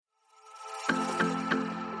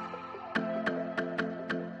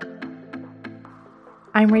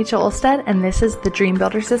I'm Rachel Olstead, and this is the Dream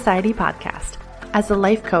Builder Society podcast. As a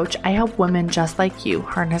life coach, I help women just like you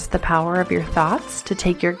harness the power of your thoughts to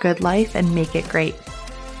take your good life and make it great.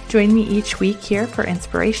 Join me each week here for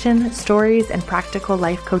inspiration, stories, and practical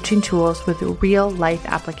life coaching tools with real life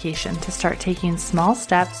application to start taking small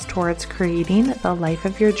steps towards creating the life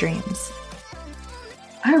of your dreams.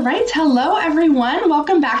 All right. Hello, everyone.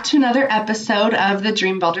 Welcome back to another episode of the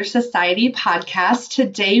Dream Builder Society podcast.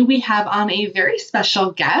 Today, we have on a very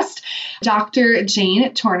special guest, Dr.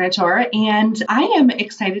 Jane Tornatore, and I am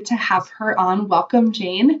excited to have her on. Welcome,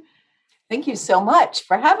 Jane. Thank you so much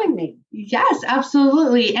for having me. Yes,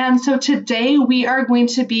 absolutely. And so today we are going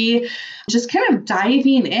to be just kind of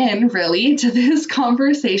diving in really to this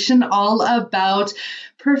conversation all about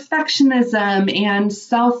perfectionism and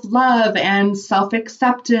self-love and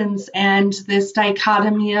self-acceptance and this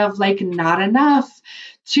dichotomy of like not enough,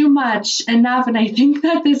 too much, enough. And I think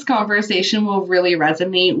that this conversation will really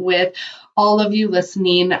resonate with all of you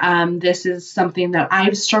listening. This is something that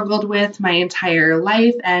I've struggled with my entire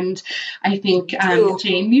life. And I think,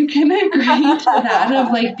 Jane, you can agree to that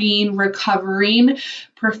of like being recovering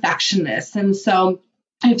perfectionist. And so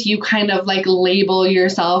if you kind of like label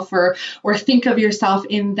yourself or think of yourself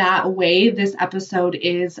in that way, this episode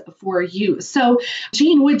is for you. So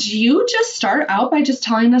Jane, would you just start out by just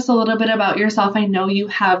telling us a little bit about yourself? I know you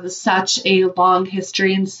have such a long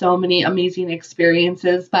history and so many amazing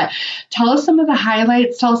experiences, but tell us some of the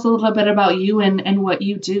highlights. Tell us a little bit about you and what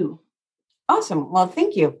you do. Awesome. Well,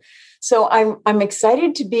 thank you. So I'm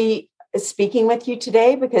excited to be speaking with you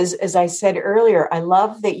today because, as I said earlier, I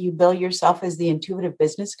love that you bill yourself as the intuitive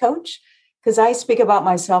business coach because I speak about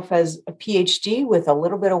myself as a PhD with a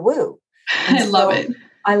little bit of woo. I love it.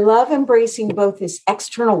 I love embracing both this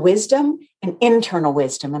external wisdom and internal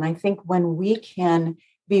wisdom. And I think when we can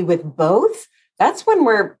be with both, that's when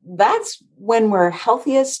we're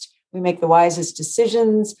healthiest. We make the wisest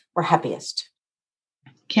decisions. We're happiest.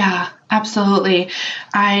 Yeah, absolutely.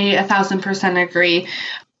 I 1,000% agree.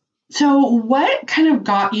 So what kind of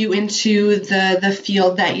got you into the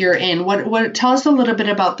field that you're in? What tell us a little bit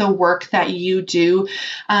about the work that you do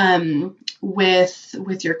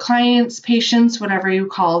with your clients, patients, whatever you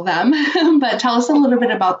call them. But tell us a little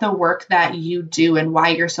bit about the work that you do and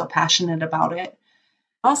why you're so passionate about it.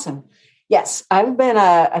 Awesome. Yes, I've been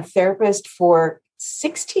a therapist for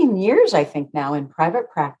 16 years, I think now, in private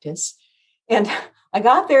practice. And I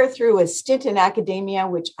got there through a stint in academia,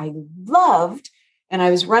 which I loved. And I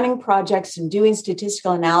was running projects and doing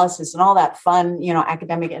statistical analysis and all that fun,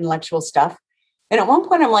 academic intellectual stuff. And at one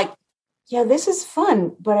point I'm like, yeah, this is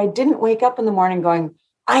fun. But I didn't wake up in the morning going,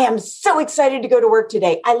 I am so excited to go to work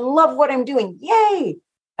today. I love what I'm doing. Yay.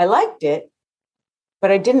 I liked it, but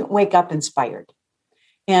I didn't wake up inspired.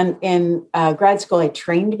 And in grad school, I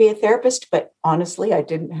trained to be a therapist, but honestly, I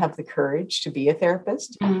didn't have the courage to be a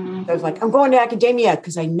therapist. Mm-hmm. I was like, I'm going to academia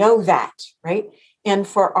because I know that, right? And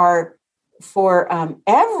for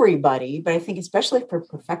everybody, but I think especially for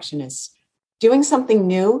perfectionists, doing something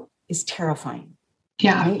new is terrifying.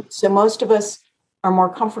 Yeah. Right? So most of us are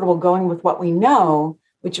more comfortable going with what we know,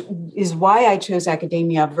 which is why I chose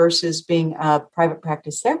academia versus being a private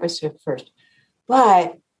practice therapist at first.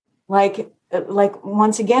 But like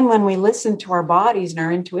once again, when we listen to our bodies and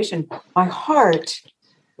our intuition, my heart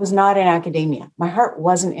was not in academia. My heart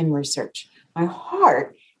wasn't in research. My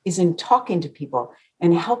heart is in talking to people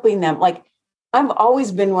and helping them. Like, I've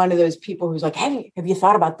always been one of those people who's like, have you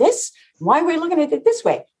thought about this? Why are we looking at it this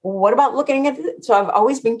way? Well, what about looking at it? So I've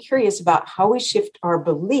always been curious about how we shift our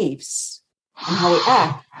beliefs and how we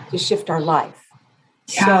act to shift our life.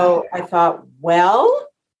 Yeah. So I thought, well,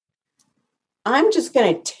 I'm just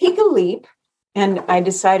going to take a leap. And I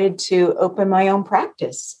decided to open my own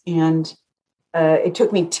practice. And it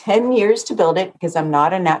took me 10 years to build it because I'm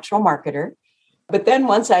not a natural marketer. But then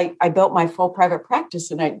once I built my full private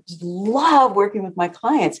practice, and I just love working with my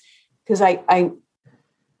clients because I,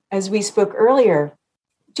 as we spoke earlier,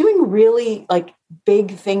 doing really like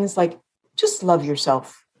big things like just love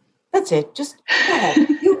yourself. That's it. Just go ahead.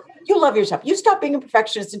 You love yourself. You stop being a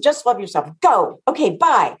perfectionist and just love yourself. Go. Okay,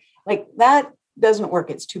 bye. Like that doesn't work.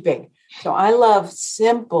 It's too big. So I love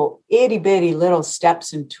simple, itty bitty little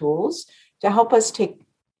steps and tools to help us take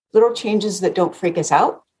little changes that don't freak us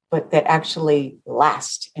out, but that actually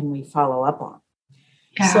last and we follow up on.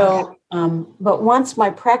 Yeah. So, but once my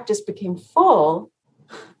practice became full,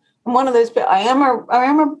 I'm one of those, I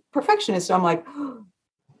am a perfectionist. So I'm like,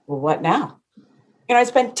 well, what now? I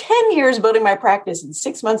spent 10 years building my practice and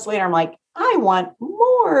 6 months later, I'm like, I want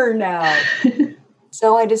more now.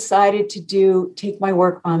 So I decided to take my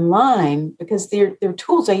work online because they're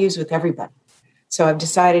tools I use with everybody. So I've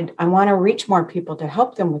decided I want to reach more people to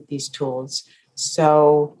help them with these tools.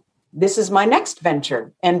 So this is my next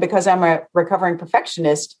venture. And because I'm a recovering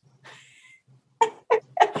perfectionist,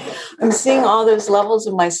 I'm seeing all those levels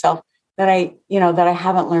of myself that I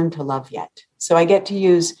haven't learned to love yet. So I get to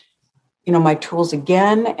use, my tools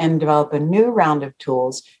again and develop a new round of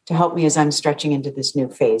tools to help me as I'm stretching into this new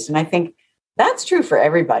phase. And I think that's true for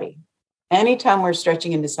everybody. Anytime we're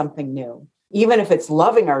stretching into something new, even if it's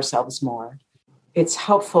loving ourselves more, it's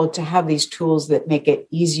helpful to have these tools that make it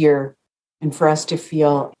easier and for us to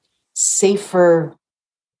feel safer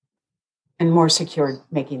and more secure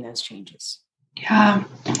making those changes. Yeah,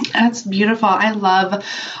 that's beautiful. I love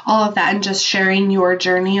all of that and just sharing your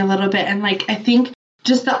journey a little bit. And I think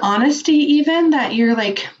just the honesty, even that you're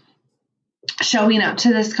showing up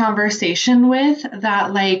to this conversation with,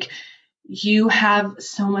 that you have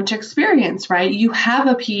so much experience, right? You have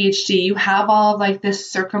a PhD, you have all of this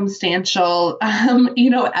circumstantial,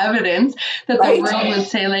 evidence that the world would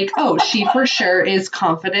say oh, she for sure is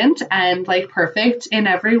confident and perfect in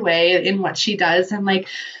every way in what she does. And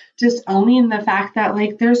just owning the fact that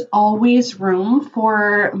there's always room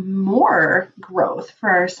for more growth for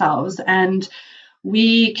ourselves, and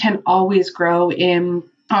we can always grow in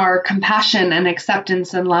our compassion and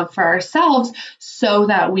acceptance and love for ourselves so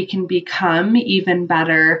that we can become even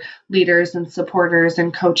better leaders and supporters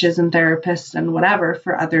and coaches and therapists and whatever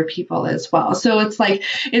for other people as well. So it's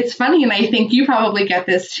funny. And I think you probably get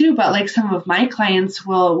this too, but some of my clients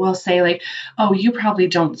will say oh, you probably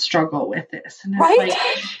don't struggle with this. And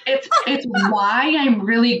it's it's why I'm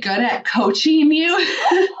really good at coaching you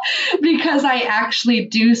because I actually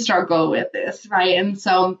do struggle with this. Right. And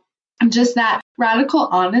so just that radical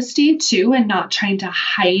honesty too, and not trying to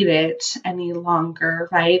hide it any longer,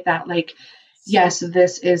 right? That yes,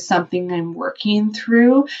 this is something I'm working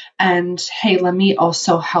through, and hey, let me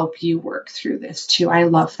also help you work through this too. I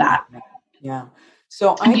love that. Yeah.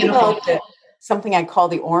 So I developed something I call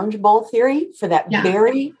the orange bowl theory for that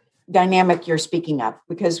very dynamic you're speaking of,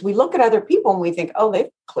 because we look at other people and we think, oh, they've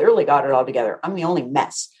clearly got it all together. I'm the only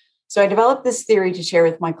mess. So I developed this theory to share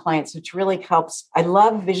with my clients, which really helps. I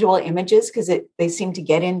love visual images because they seem to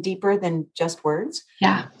get in deeper than just words.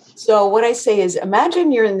 Yeah. So what I say is,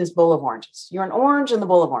 imagine you're in this bowl of oranges. You're an orange in the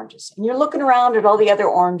bowl of oranges, and you're looking around at all the other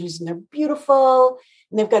oranges, and they're beautiful.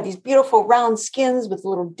 And they've got these beautiful round skins with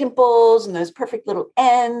little dimples and those perfect little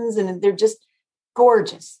ends. And they're just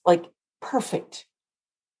gorgeous, perfect.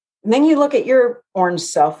 And then you look at your orange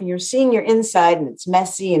self and you're seeing your inside, and it's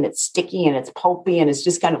messy and it's sticky and it's pulpy and it's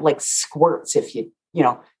just kind of squirts if you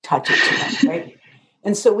touch it too much, right?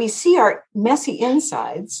 And so we see our messy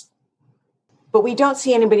insides, but we don't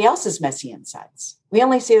see anybody else's messy insides. We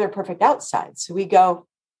only see their perfect outsides. So we go,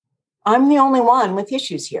 I'm the only one with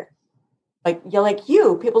issues here.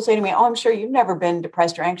 People say to me, oh, I'm sure you've never been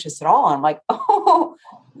depressed or anxious at all. And I'm like, oh,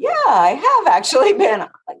 yeah, I have actually been.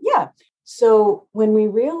 Yeah. So when we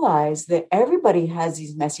realize that everybody has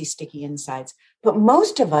these messy, sticky insides, but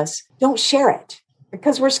most of us don't share it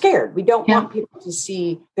because we're scared. We don't want people to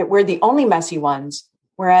see that we're the only messy ones.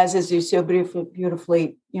 Whereas, as you so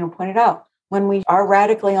beautifully, pointed out, when we are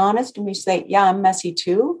radically honest and we say, yeah, I'm messy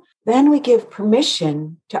too, then we give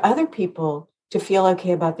permission to other people to feel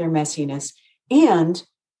okay about their messiness, and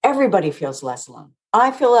everybody feels less alone.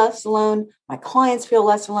 I feel less alone. My clients feel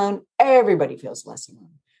less alone. Everybody feels less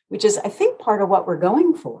alone, which is, I think, part of what we're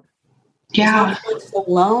going for. Yeah. Not feeling so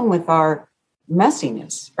alone with our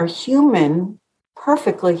messiness, our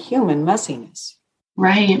perfectly human messiness.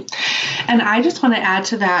 Right. And I just want to add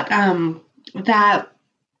to that, that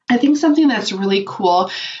I think something that's really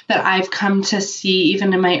cool that I've come to see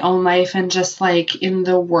even in my own life and just in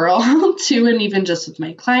the world too, and even just with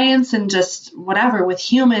my clients and just whatever with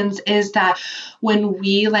humans, is that when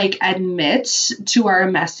we admit to our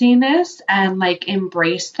messiness and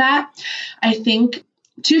embrace that, I think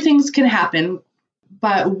two things can happen.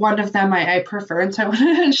 But one of them I prefer, and so I want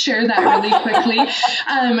to share that really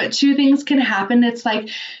quickly. Two things can happen. It's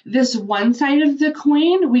this one side of the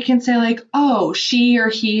coin, we can say oh, she or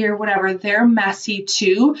he or whatever, they're messy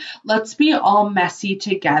too. Let's be all messy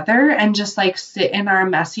together and just sit in our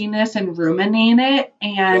messiness and ruminate it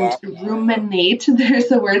and ruminate, there's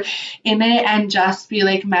the word, in it, and just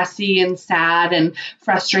be messy and sad and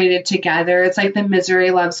frustrated together. It's the misery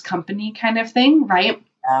loves company kind of thing, right?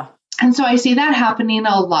 Yeah. And so I see that happening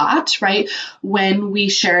a lot, right, when we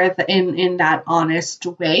share in that honest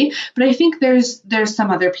way. But I think there's some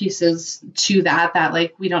other pieces to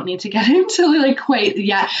that we don't need to get into quite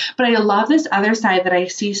yet. But I love this other side that I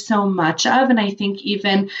see so much of. And I think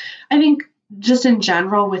just in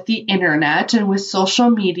general with the internet and with social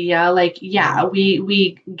media, like, yeah,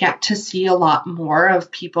 we get to see a lot more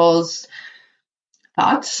of people's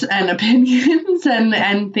thoughts and opinions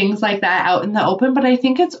and things like that out in the open. But I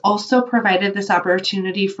think it's also provided this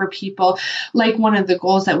opportunity for people, like one of the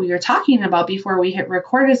goals that we were talking about before we hit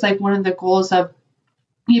record is like one of the goals of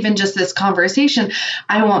even just this conversation.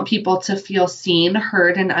 I want people to feel seen,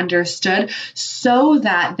 heard, and understood so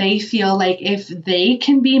that they feel like if they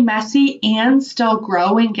can be messy and still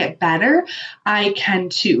grow and get better, I can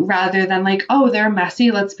too, rather than like, oh, they're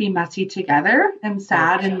messy, let's be messy together and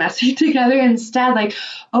sad and messy together. Instead, like,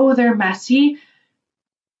 oh, they're messy,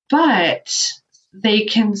 but they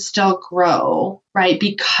can still grow, right?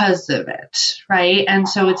 Because of it, right? And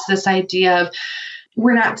so it's this idea of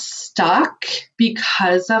we're not stuck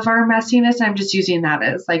because of our messiness. I'm just using that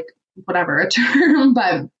as like whatever a term,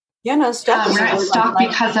 but yeah, no, stuck. We're not stuck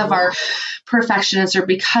because of our perfectionism or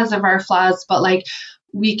because of our flaws, but like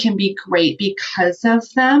we can be great because of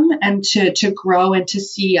them, and to grow and to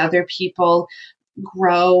see other people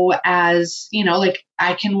grow as, you know, like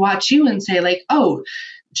I can watch you and say like, oh,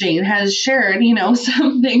 Jane has shared, you know,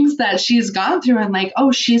 some things that she's gone through and like,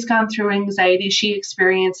 oh, she's gone through anxiety. She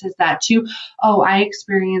experiences that too. Oh, I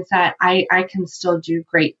experience that. I can still do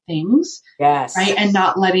great things. Yes. Right. And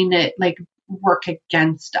not letting it like work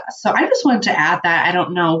against us. So I just wanted to add that. I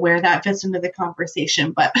don't know where that fits into the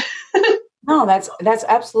conversation, but no, that's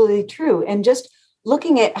absolutely true. And just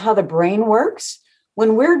looking at how the brain works,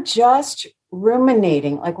 when we're just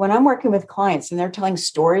ruminating, like when I'm working with clients and they're telling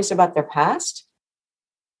stories about their past,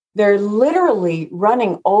 they're literally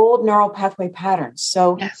running old neural pathway patterns.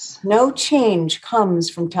 So no change comes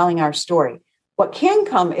from telling our story. What can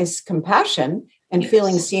come is compassion and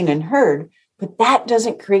feeling seen and heard, but that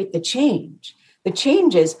doesn't create the change. The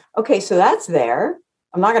change is, okay, so that's there.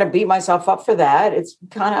 I'm not going to beat myself up for that. It's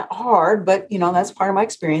kind of hard, but you know, that's part of my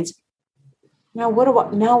experience. Now, what do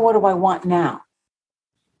I want now?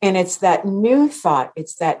 And it's that new thought.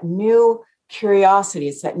 It's that new curiosity.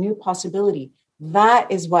 It's that new possibility.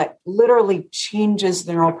 That is what literally changes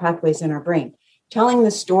the neural pathways in our brain. Telling the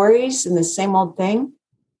stories and the same old thing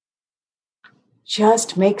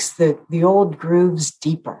just makes the old grooves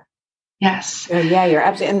deeper. Yes. So yeah, you're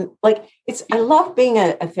absolutely. And like, I love being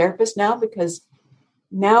a therapist now, because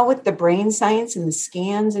now with the brain science and the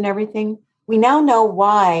scans and everything, we now know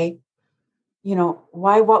why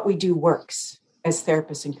what we do works as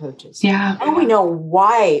therapists and coaches. Yeah. Now we know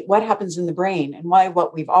what happens in the brain and why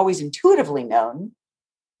what we've always intuitively known.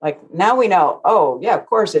 Like now we know, oh yeah, of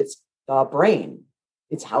course it's the brain.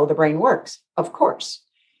 It's how the brain works, of course.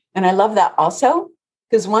 And I love that also,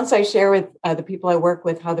 because once I share with the people I work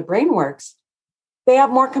with how the brain works, they have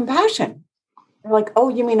more compassion. They're like, oh,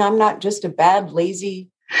 you mean I'm not just a bad, lazy,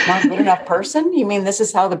 not good enough person? You mean this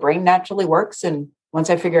is how the brain naturally works? And once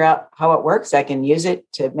I figure out how it works, I can use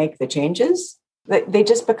it to make the changes. They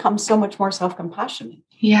just become so much more self-compassionate.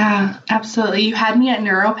 Yeah, absolutely. You had me at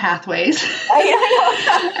neural pathways.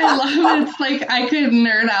 I love it. It's like I could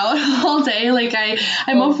nerd out all day. Like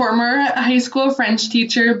I'm a former high school French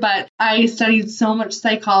teacher, but I studied so much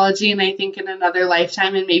psychology, and I think in another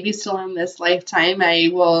lifetime, and maybe still in this lifetime, I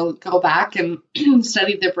will go back and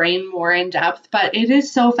study the brain more in depth. But it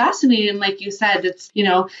is so fascinating. Like you said, it's, you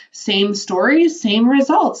know, same stories, same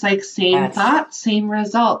results, like same thoughts, same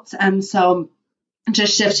results. And so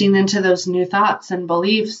just shifting into those new thoughts and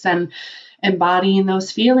beliefs and embodying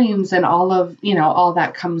those feelings and all of, you know, all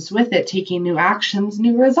that comes with it, taking new actions,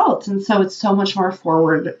 new results. And so it's so much more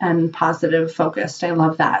forward and positive focused. I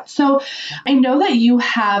love that. So I know that you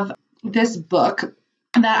have this book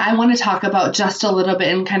that I want to talk about just a little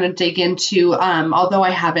bit and kind of dig into, although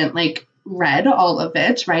I haven't read all of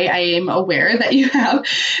it, right? I am aware that you have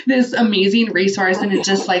this amazing resource, and it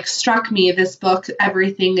just struck me, this book,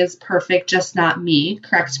 Everything is Perfect, Just Not Me.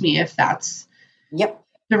 Correct me if that's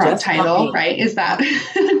the wrong title, right? Is that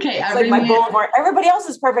okay? It's like my bulletin. Everybody else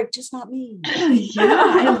is perfect, just not me. Yeah,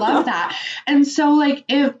 I love that. And so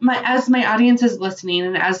as my audience is listening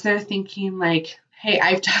and as they're thinking hey,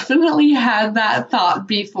 I've definitely had that thought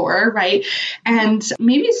before, right? And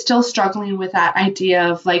maybe still struggling with that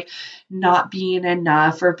idea of not being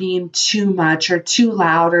enough, or being too much, or too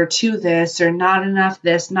loud, or too this, or not enough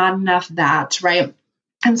this, not enough that, right?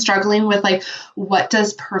 And struggling with what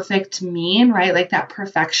does perfect mean, right? That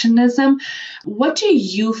perfectionism. What do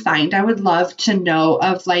you find? I would love to know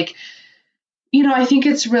of I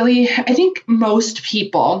think most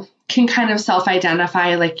people can kind of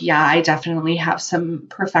self-identify like, yeah, I definitely have some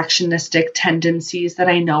perfectionistic tendencies that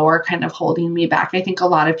I know are kind of holding me back. I think a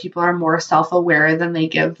lot of people are more self-aware than they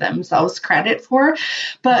give themselves credit for.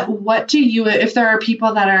 But what do you, if there are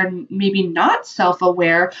people that are maybe not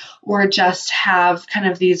self-aware or just have kind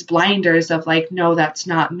of these blinders of like, no, that's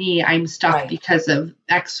not me, I'm stuck because of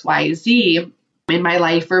X, Y, Z in my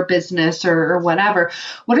life or business or whatever.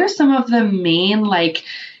 What are some of the main, like,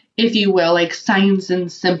 if you will, like signs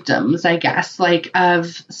and symptoms, I guess, like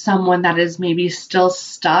of someone that is maybe still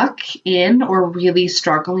stuck in or really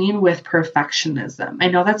struggling with perfectionism? I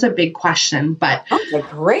know that's a big question, but that's a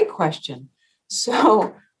great question.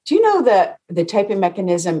 So do you know the typing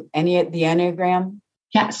mechanism, the Enneagram?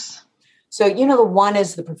 Yes. So, the one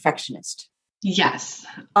is the perfectionist. Yes.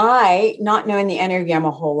 I, not knowing the Enneagram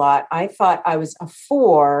a whole lot, I thought I was a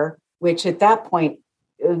 4, which at that point,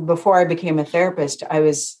 before I became a therapist, I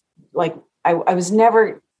was like, I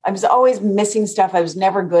was always missing stuff. I was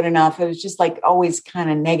never good enough. I was just like always kind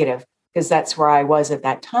of negative because that's where I was at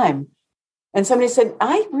that time. And somebody said,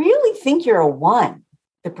 I really think you're a 1,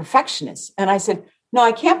 the perfectionist. And I said, no,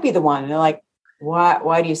 I can't be the 1. And they're like,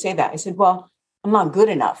 why do you say that? I said, well, I'm not good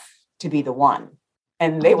enough to be the 1.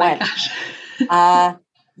 And they went,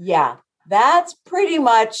 yeah, that's pretty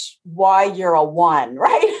much why you're a 1,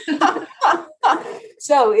 right?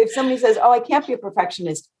 So if somebody says, oh, I can't be a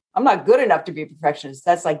perfectionist, I'm not good enough to be a perfectionist,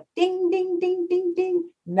 that's like ding, ding, ding, ding, ding.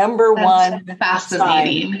 Number one.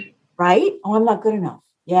 Fascinating. Sign, right? Oh, I'm not good enough.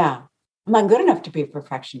 Yeah. I'm not good enough to be a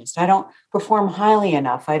perfectionist. I don't perform highly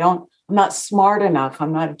enough. I'm not smart enough.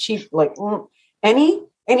 I'm not a chief, like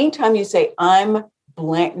anytime you say I'm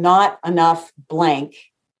blank, not enough blank,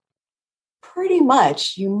 pretty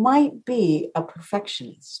much you might be a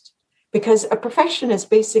perfectionist, because a perfectionist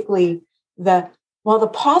basically the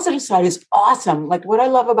positive side is awesome. Like what I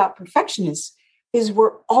love about perfectionists is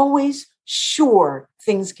we're always sure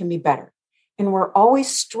things can be better. And we're always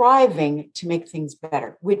striving to make things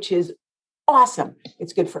better, which is awesome.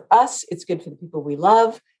 It's good for us. It's good for the people we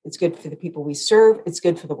love. It's good for the people we serve. It's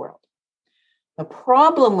good for the world. The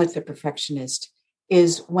problem with the perfectionist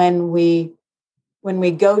is when we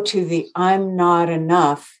go to the I'm not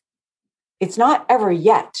enough, it's not ever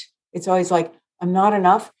yet. It's always like, I'm not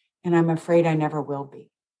enough and I'm afraid I never will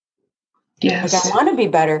be. Yes. Like I want to be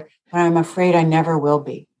better, but I'm afraid I never will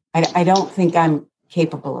be. I don't think I'm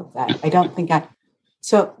capable of that.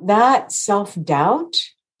 So that self-doubt,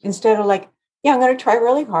 instead of like, yeah, I'm going to try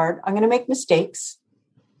really hard. I'm going to make mistakes,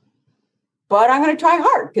 but I'm going to try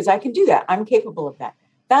hard because I can do that. I'm capable of that.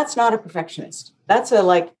 That's not a perfectionist. That's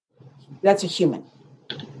a human.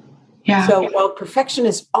 Yeah. So while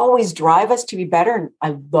perfectionists always drive us to be better, and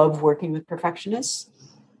I love working with perfectionists,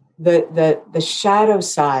 the shadow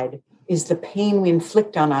side is the pain we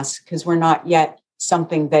inflict on us because we're not yet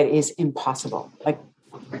something that is impossible. Like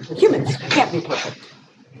we're humans, we can't be perfect.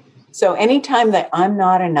 So anytime that I'm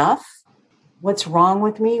not enough, what's wrong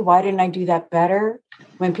with me? Why didn't I do that better?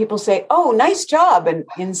 When people say, oh, nice job. And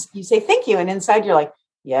you say, thank you. And inside you're like,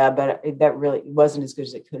 yeah, but that really wasn't as good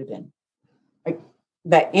as it could have been. Like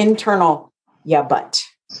that internal, yeah, but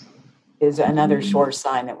is another sure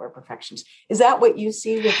sign that we're perfectionists. Is that what you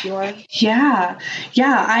see with your? Yeah.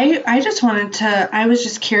 I was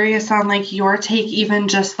just curious on like your take, even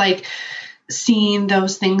just like seeing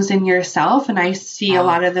those things in yourself. And I see a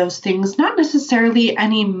lot of those things, not necessarily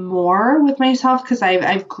anymore with myself, because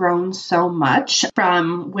I've grown so much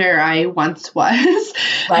from where I once was.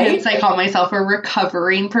 Right. Hence, I call myself a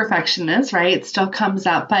recovering perfectionist, right? It still comes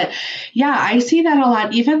up. But yeah, I see that a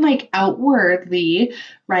lot, even like outwardly,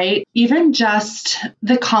 right? Even just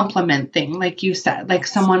the compliment thing, like you said, like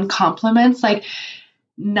someone compliments, like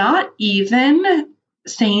not even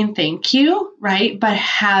saying thank you, right? But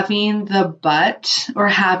having the but, or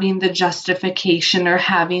having the justification, or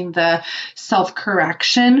having the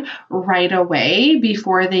self-correction right away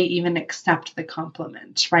before they even accept the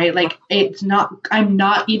compliment, right? Like I'm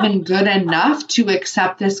not even good enough to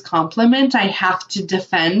accept this compliment. I have to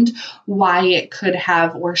defend why it could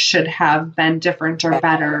have or should have been different or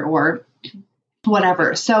better or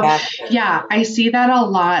whatever. So yeah, I see that a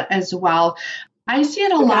lot as well. I see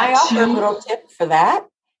it a lot Can I offer too. a little tip for that?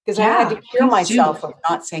 Because I had to cure myself of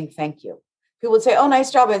not saying thank you. People would say, oh,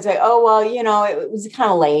 nice job. I'd say, oh, well, it was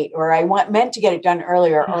kind of late, or I meant to get it done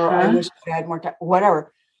earlier, or I wish I had more time,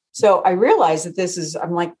 whatever. So I realized that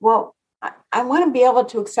I'm like, well, I want to be able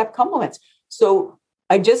to accept compliments. So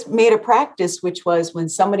I just made a practice, which was when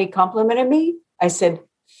somebody complimented me, I said,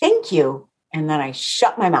 thank you. And then I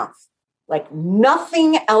shut my mouth. Like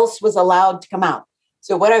nothing else was allowed to come out.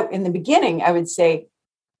 So in the beginning, I would say,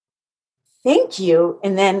 thank you.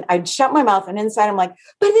 And then I'd shut my mouth and inside I'm like,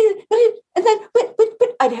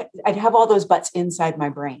 I'd have all those buts inside my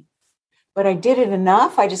brain. But I did it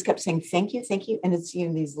enough. I just kept saying, thank you, thank you. And it's,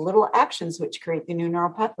 these little actions which create the new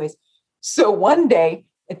neural pathways. So one day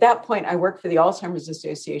at that point, I worked for the Alzheimer's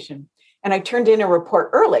Association and I turned in a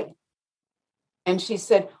report early. And she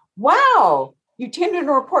said, wow, you turned in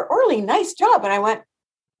a report early. Nice job. And I went,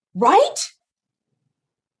 right?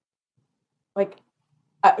 Like,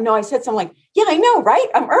 no, I said something like, yeah, I know, right?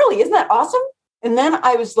 I'm early. Isn't that awesome? And then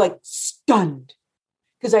I was like stunned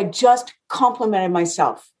because I just complimented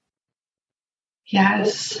myself.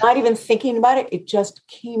 Yes. Not even thinking about it. It just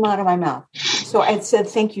came out of my mouth. So I said,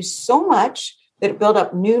 thank you so much, that it built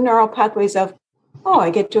up new neural pathways of, oh, I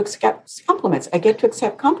get to accept compliments. I get to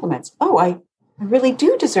accept compliments. Oh, I really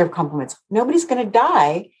do deserve compliments. Nobody's going to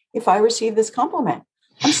die if I receive this compliment.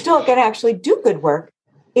 I'm still going to actually do good work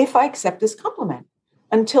if I accept this compliment.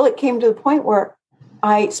 Until it came to the point where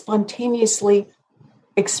I spontaneously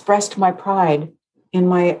expressed my pride in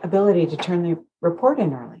my ability to turn the report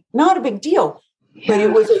in early. Not a big deal, but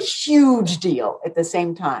it was a huge deal at the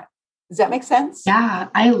same time. Does that make sense? Yeah,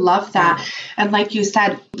 I love that. And like you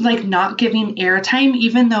said, like not giving airtime,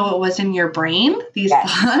 even though it was in your brain, these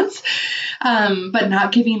thoughts, but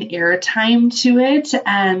not giving airtime to it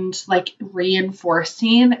and like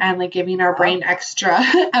reinforcing and like giving our brain extra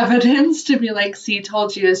evidence to be like, see,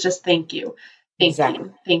 told you, is just thank you. Thank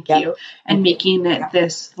you. Thank you. And making it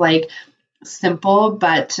this like simple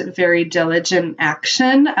but very diligent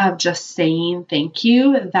action of just saying thank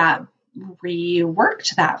you that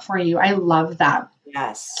reworked that for you. I love that.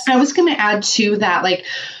 Yes. I was going to add to that, like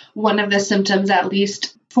one of the symptoms, at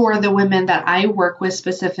least for the women that I work with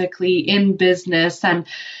specifically in business, and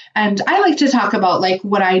I like to talk about like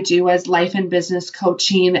what I do as life and business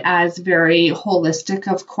coaching as very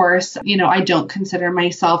holistic, of course. I don't consider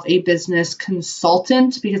myself a business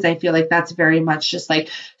consultant because I feel like that's very much just like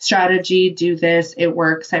strategy, do this, it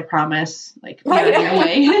works, I promise, like you're on your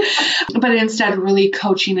way. But instead really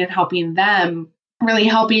coaching and helping them, really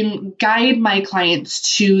helping guide my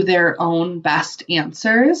clients to their own best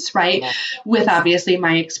answers, right? Yeah. With obviously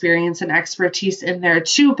my experience and expertise in there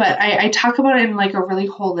too. But I talk about it in like a really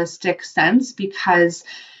holistic sense because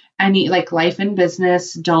any like life and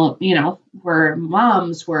business don't, we're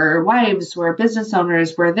moms, we're wives, we're business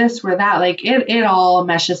owners, we're this, we're that, like it all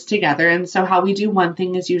meshes together. And so how we do one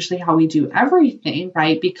thing is usually how we do everything,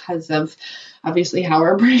 right? Because of obviously how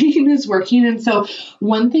our brain is working. And so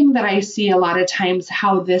one thing that I see a lot of times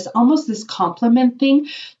how this compliment thing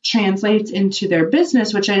translates into their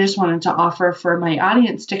business, which I just wanted to offer for my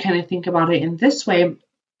audience to kind of think about it in this way,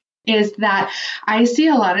 is that I see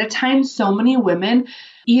a lot of times so many women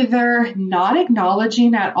either not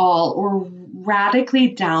acknowledging at all or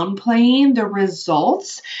radically downplaying the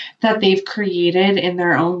results that they've created in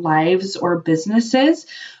their own lives or businesses.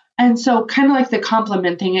 And so kind of like the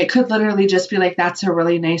compliment thing, it could literally just be like, that's a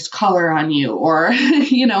really nice color on you, or,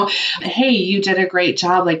 hey, you did a great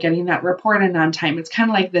job, like getting that report in on time. It's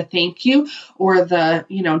kind of like the thank you or the,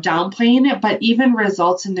 downplaying it, but even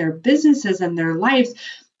results in their businesses and their lives,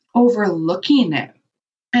 overlooking it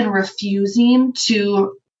and refusing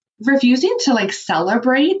to like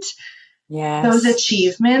celebrate those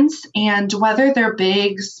achievements, and whether they're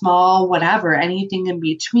big, small, whatever, anything in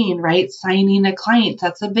between, right? Signing a client,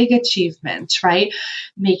 that's a big achievement, right?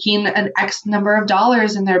 Making an X number of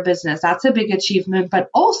dollars in their business, that's a big achievement, but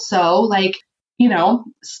also like,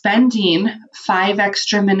 spending 5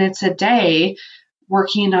 extra minutes a day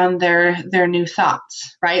working on their new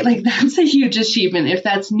thoughts, right? Like that's a huge achievement if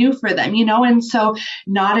that's new for them, and so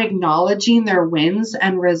not acknowledging their wins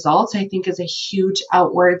and results, I think is a huge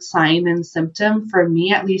outward sign and symptom for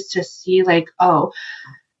me, at least, to see like, oh,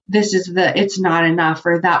 it's not enough,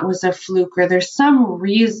 or that was a fluke, or there's some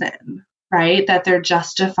reason, right, that they're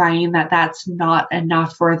justifying that that's not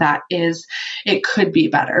enough, or it could be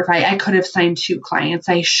better, right? I could have signed 2 clients.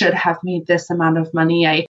 I should have made this amount of money.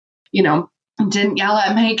 I, didn't yell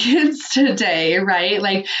at my kids today, right?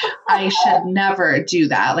 Like I should never do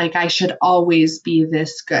that. Like I should always be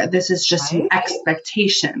this good. This is just an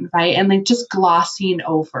expectation, right? And like just glossing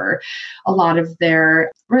over a lot of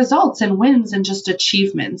their results and wins and just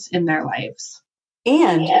achievements in their lives.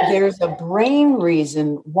 And there's a brain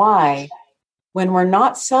reason why when we're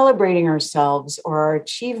not celebrating ourselves or our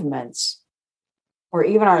achievements or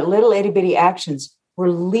even our little itty bitty actions, we're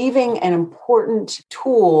leaving an important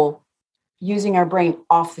tool using our brain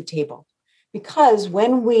off the table. Because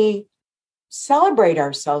when we celebrate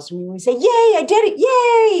ourselves, when we say, yay, I did it,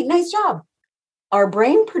 yay, nice job, our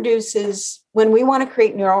brain produces, when we want to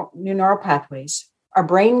create new neural pathways, our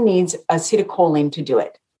brain needs acetylcholine to do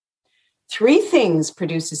it. Three things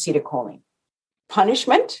produce acetylcholine: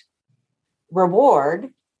 punishment,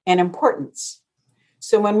 reward, and importance.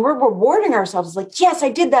 So when we're rewarding ourselves, like, yes, I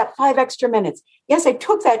did that 5 extra minutes. Yes, I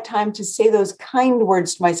took that time to say those kind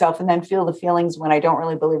words to myself and then feel the feelings when I don't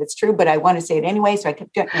really believe it's true, but I want to say it anyway. So I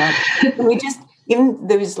kept doing it. And we just, even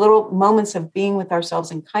those little moments of being with ourselves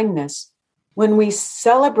in kindness, when we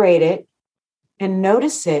celebrate it and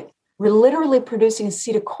notice it, we're literally producing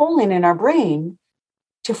acetylcholine in our brain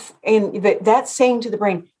and that's saying to the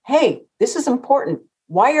brain, hey, this is important.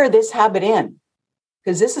 Wire this habit in,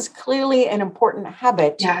 because this is clearly an important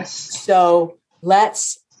habit. Yes. So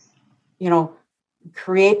let's,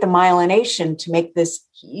 create the myelination to make this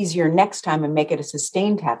easier next time and make it a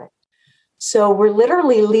sustained habit. So we're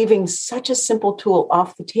literally leaving such a simple tool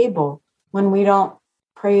off the table when we don't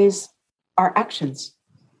praise our actions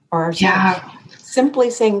or ourselves. Yeah.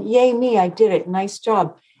 Simply saying, yay, me, I did it. Nice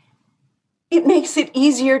job. It makes it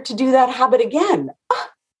easier to do that habit again.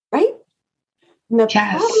 Right? And the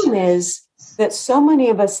problem is that so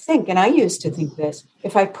many of us think, and I used to think this,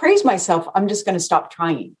 if I praise myself, I'm just going to stop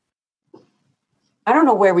trying. I don't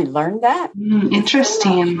know where we learned that.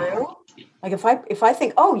 Interesting. Like if I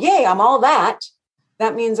think, oh, yay, I'm all that,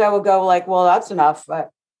 that means I will go like, well, that's enough. I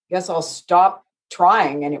guess I'll stop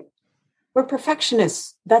trying. And we're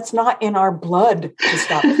perfectionists. That's not in our blood to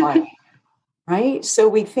stop trying. Right? So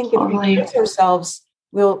we think if we praise ourselves,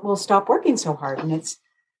 we'll stop working so hard. And it's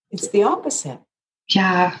the opposite.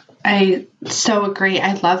 Yeah, I so agree.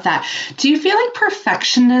 I love that. Do you feel like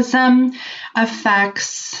perfectionism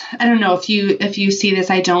affects, I don't know if you see this,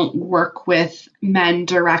 I don't work with men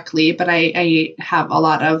directly, but I have a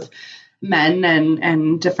lot of men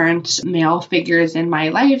and different male figures in my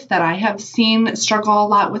life that I have seen struggle a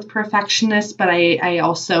lot with perfectionists, but I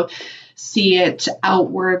also see it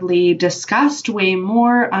outwardly discussed way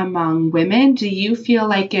more among women. Do you feel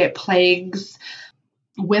like it plagues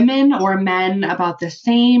women or men about the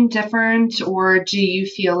same, different, or do you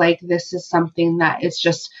feel like this is something that is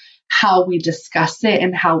just how we discuss it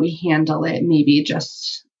and how we handle it maybe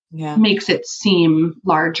just makes it seem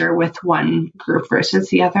larger with one group versus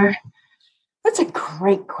the other? That's a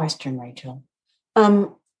great question, Rachel.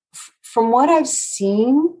 From what I've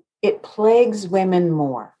seen, it plagues women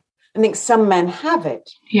more. I think some men have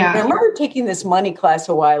it. Yeah. I remember taking this money class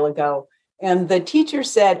a while ago, and the teacher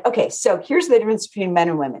said, okay, so here's the difference between men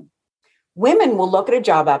and women. Women will look at a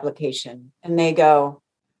job application and they go,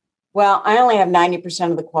 well, I only have 90%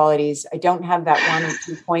 of the qualities. I don't have that 1 or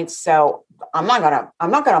 2 points. So I'm not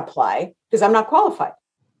going to apply because I'm not qualified.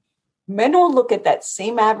 Men will look at that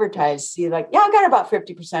same advertise, see like, yeah, I got about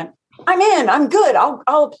 50%. I'm in, I'm good. I'll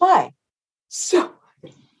apply. So,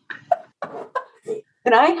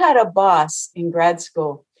 and I had a boss in grad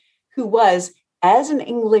school who was, as an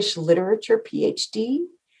English literature PhD,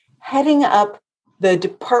 heading up the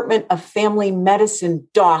Department of Family Medicine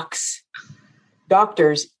doctors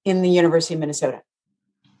in the University of Minnesota.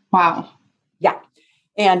 Wow. Yeah.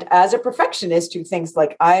 And as a perfectionist who thinks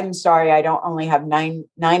like, I'm sorry, I don't only have nine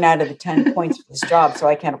out of the 10 points for this job, so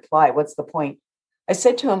I can't apply. What's the point? I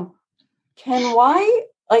said to him, how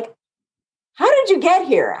did you get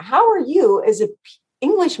here? How are you as an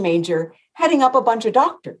English major heading up a bunch of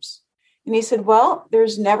doctors? And he said, well,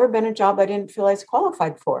 there's never been a job I didn't feel I was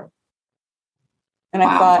qualified for. And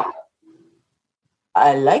I thought,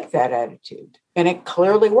 I like that attitude. And it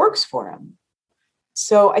clearly works for him.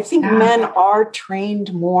 So I think men are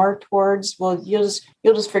trained more towards, well, you'll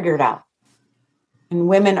just figure it out. And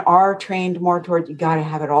women are trained more towards, you got to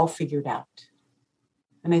have it all figured out.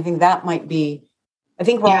 And I think that might be, I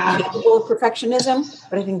think we're all capable of perfectionism,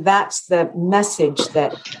 but I think that's the message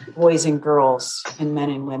that boys and girls and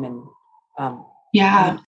men and women.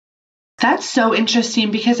 That's so interesting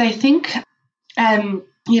because I think, if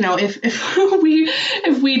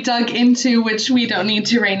we dug into, which we don't need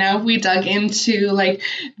to right now, if we dug into like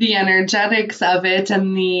the energetics of it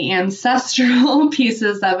and the ancestral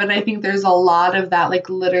pieces of it, I think there's a lot of that like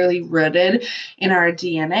literally rooted in our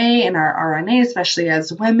DNA and our RNA, especially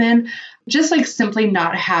as women, just like simply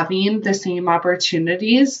not having the same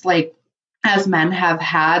opportunities, like as men have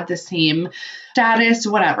had the same status,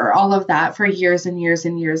 whatever, all of that for years and years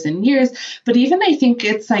and years and years. But even I think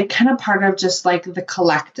it's like kind of part of just like the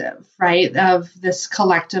collective, right? Of this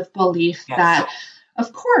collective belief that,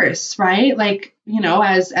 of course, right? Like,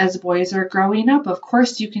 as boys are growing up, of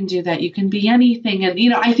course you can do that. You can be anything.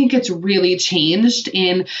 And, I think it's really changed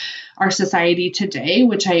in our society today,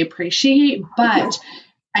 which I appreciate, but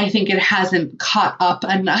I think it hasn't caught up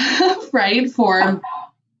enough, right? For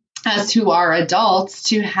us who are adults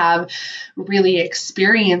to have really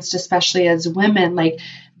experienced, especially as women, like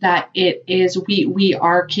that it is, we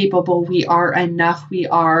are capable, we are enough, we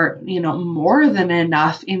are, more than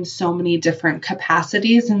enough in so many different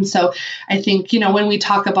capacities. And so I think, when we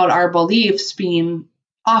talk about our beliefs being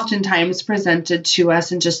oftentimes presented to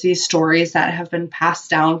us in just these stories that have been passed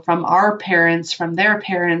down from our parents, from their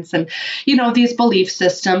parents, and, these belief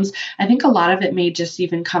systems, I think a lot of it may just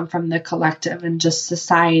even come from the collective and just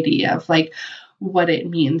society of like what it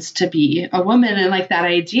means to be a woman, and like that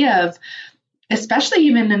idea of, especially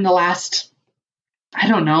even in the last, I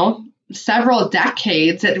don't know, several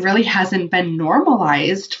decades, it really hasn't been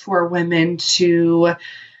normalized for women to,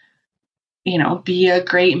 be a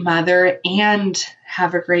great mother and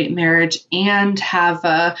have a great marriage and have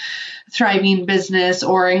a thriving business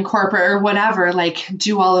or in corporate or whatever, like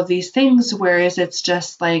do all of these things. Whereas it's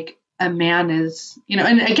just like a man is,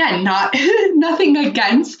 and again, not nothing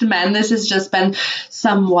against men. This has just been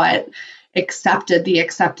somewhat the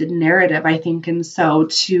accepted narrative, I think. And so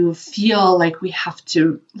to feel like we have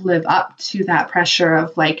to live up to that pressure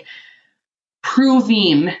of like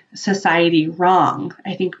proving society wrong,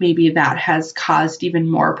 I think maybe that has caused even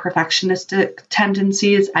more perfectionistic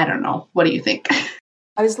tendencies. I don't know. What do you think?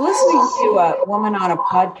 I was listening to a woman on a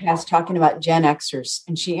podcast talking about Gen Xers,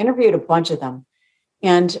 and she interviewed a bunch of them.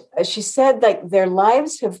 And she said like their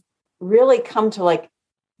lives have really come to like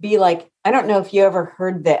be like, I don't know if you ever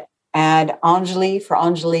heard the ad Anjali for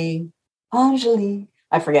Anjali.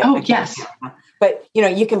 I forget. Oh, yes. But,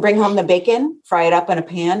 you can bring home the bacon, fry it up in a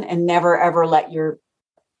pan, and never, ever let your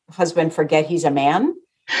husband forget he's a man.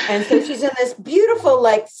 And so she's in this beautiful,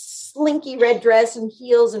 like, slinky red dress and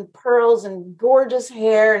heels and pearls and gorgeous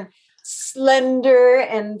hair and slender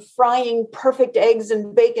and frying perfect eggs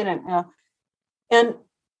and bacon. And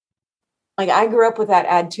like, I grew up with that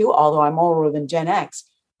ad too, although I'm older than Gen X.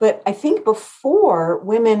 But I think before,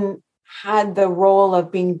 women had the role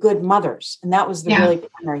of being good mothers, and that was the really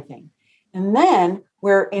primary thing. And then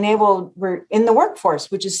we're in the workforce,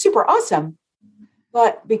 which is super awesome.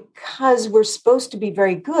 But because we're supposed to be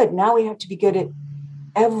very good, now we have to be good at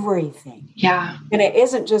everything. Yeah. And it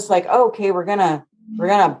isn't just like, oh, okay, we're gonna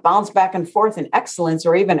bounce back and forth in excellence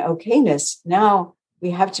or even okayness. Now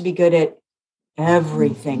we have to be good at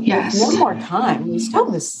everything. Yes. No more time. We still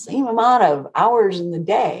have the same amount of hours in the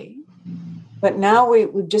day, but now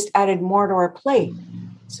we've just added more to our plate.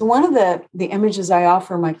 So one of the images I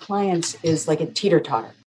offer my clients is like a teeter-totter.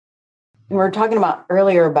 And we were talking about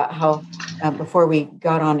earlier about how, before we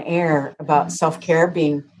got on air, about self-care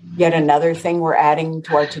being yet another thing we're adding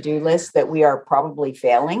to our to-do list that we are probably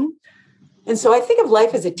failing. And so I think of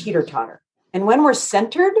life as a teeter-totter. And when we're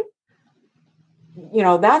centered,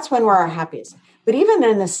 that's when we're our happiest. But even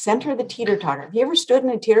in the center of the teeter-totter, have you ever stood in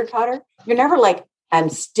a teeter-totter? You're never like, I'm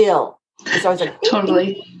still. So I was like,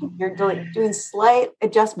 totally. You're doing slight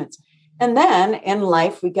adjustments. And then in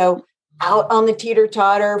life, we go out on the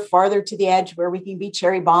teeter-totter, farther to the edge where we can be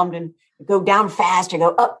cherry bombed and go down fast or go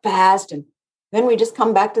up fast. And then we just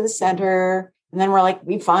come back to the center. And then we're like,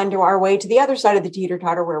 we find our way to the other side of the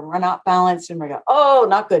teeter-totter where we're not balanced. And we go, oh,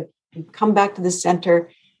 not good. We come back to the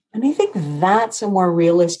center. And I think that's a more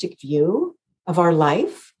realistic view of our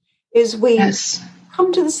life is we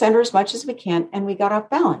come to the center as much as we can, and we got off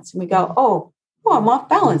balance. And we go, oh, I'm off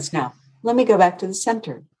balance now. Let me go back to the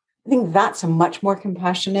center. I think that's a much more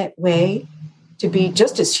compassionate way to be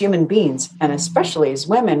just as human beings, and especially as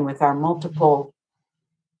women with our multiple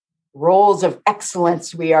roles of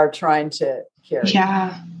excellence we are trying to carry.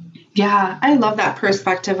 Yeah. Yeah. I love that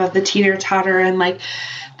perspective of the teeter-totter and like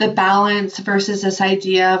the balance versus this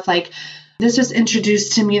idea of like, this was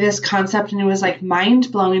introduced to me, this concept, and it was like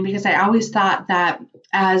mind blowing because I always thought that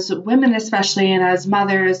as women, especially, and as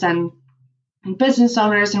mothers and business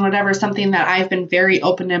owners and whatever, something that I've been very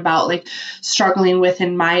open about, like struggling with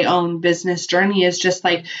in my own business journey is just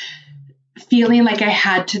like feeling like I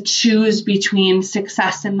had to choose between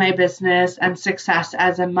success in my business and success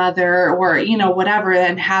as a mother or, whatever,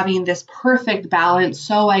 and having this perfect balance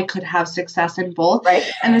so I could have success in both. Right.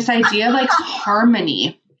 And this idea of like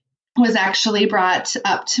harmony was actually brought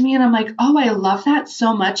up to me. And I'm like, oh, I love that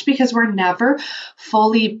so much because we're never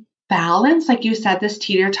fully balanced. Like you said, this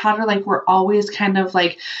teeter-totter, like we're always kind of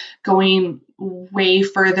like going way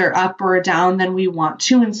further up or down than we want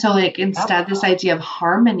to. And so like instead, this idea of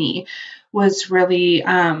harmony was really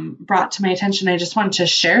brought to my attention. I just wanted to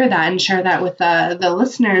share that with the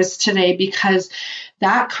listeners today, because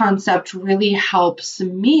that concept really helps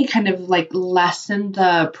me kind of like lessen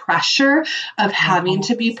the pressure of having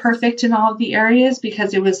to be perfect in all of the areas,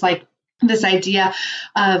 because it was like this idea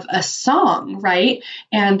of a song, right?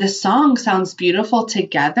 And the song sounds beautiful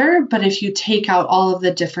together, but if you take out all of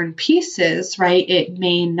the different pieces, right, it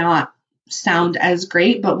may not sound as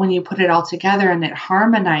great, but when you put it all together and it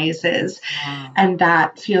harmonizes, and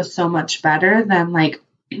that feels so much better than like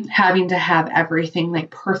having to have everything like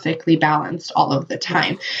perfectly balanced all of the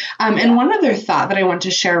time. And one other thought that I want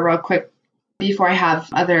to share real quick before I have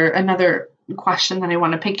another question that I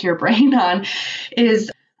want to pick your brain on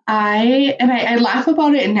is I laugh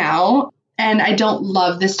about it now. And I don't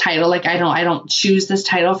love this title. Like I don't choose this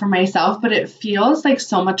title for myself, but it feels like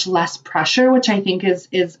so much less pressure, which I think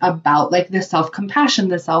is about like the self-compassion,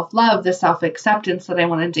 the self-love, the self-acceptance that I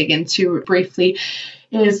want to dig into briefly,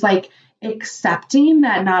 is like accepting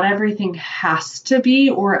that not everything has to be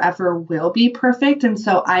or ever will be perfect. And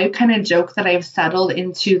so I kind of joke that I've settled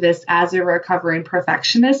into this as a recovering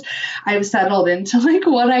perfectionist. I've settled into like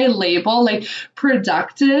what I label like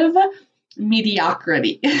productive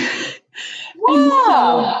mediocrity. And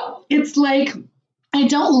so it's like, I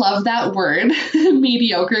don't love that word,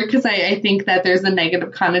 mediocre, because I think that there's a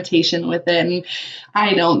negative connotation with it. And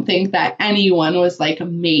I don't think that anyone was like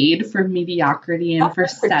made for mediocrity and for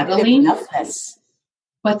settling. Enoughness.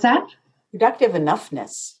 What's that? Productive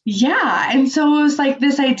enoughness. Yeah. And so it was like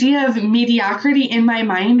this idea of mediocrity in my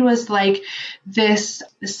mind was like this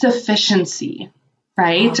sufficiency.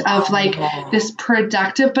 Right? Of like this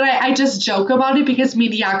productive, but I just joke about it because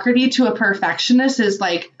mediocrity to a perfectionist is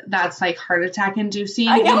like, that's like heart attack inducing,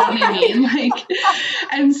 you know what I mean? Like,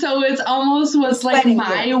 and so it's almost was like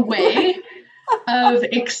my way of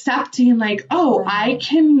accepting like, oh, I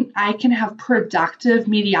can have productive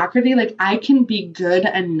mediocrity. Like I can be good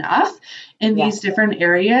enough in these different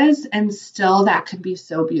areas and still that could be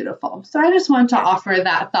so beautiful. So I just want to offer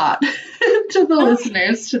that thought to the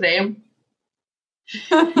listeners today.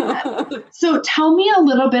 So tell me a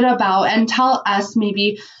little bit about, and tell us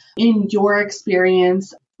maybe in your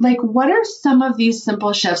experience, like what are some of these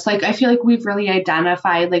simple shifts? Like I feel like we've really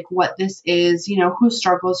identified like what this is, you know, who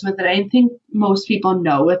struggles with it. I think most people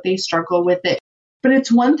know if they struggle with it, but it's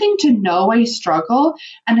one thing to know I struggle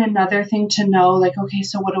and another thing to know like, okay,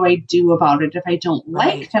 so what do I do about it? If I don't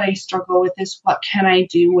like that I struggle with this, what can I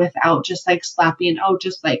do without just like slapping,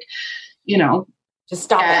 just like, you know, just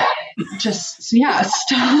stop it. Just,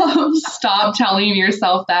 stop telling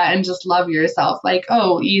yourself that and just love yourself. Like,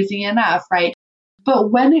 oh, easy enough, right? But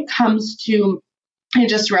when it comes to, I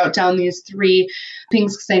just wrote down these 3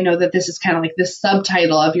 things because I know that this is kind of like the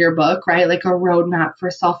subtitle of your book, right? Like a roadmap for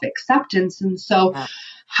self-acceptance. And so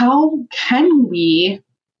how can we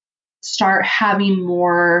start having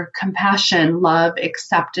more compassion, love,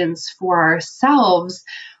 acceptance for ourselves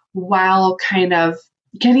while kind of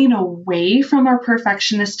getting away from our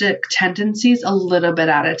perfectionistic tendencies a little bit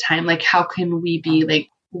at a time? Like how can we be like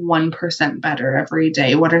 1% better every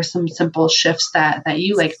day? What are some simple shifts that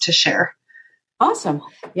you like to share? Awesome.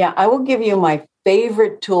 Yeah, I will give you my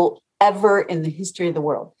favorite tool ever in the history of the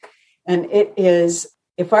world. And it is,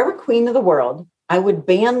 if I were queen of the world, I would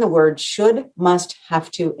ban the word should, must, have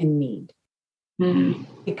to, and need.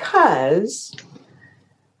 Because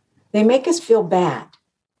they make us feel bad.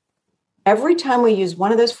 Every time we use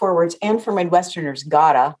one of those 4 words, and for Midwesterners,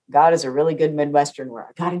 gotta is a really good Midwestern word.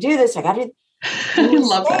 I gotta do this. I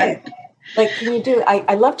love that. Like, can you do,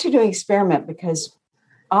 I love to do an experiment because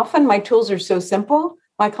often my tools are so simple.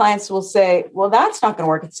 My clients will say, well, that's not going to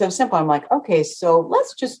work. It's so simple. I'm like, okay, so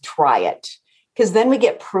let's just try it. Because then we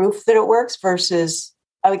get proof that it works versus,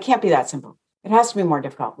 it can't be that simple. It has to be more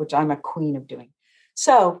difficult, which I'm a queen of doing.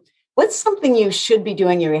 So what's something you should be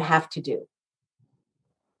doing or you have to do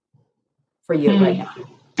for you right now?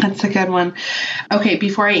 That's a good one. Okay,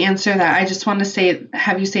 before I answer that, I just want to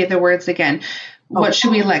have you say the words again. What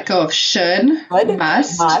should we let go of? Should,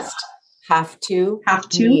 must, have to,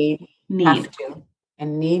 need, have to,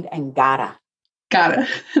 and need and gotta.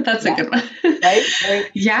 That's a good one. Right?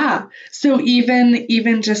 Yeah. So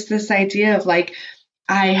even just this idea of like,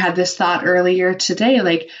 I had this thought earlier today,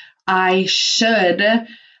 like I should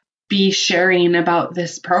be sharing about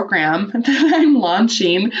this program that I'm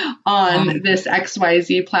launching on this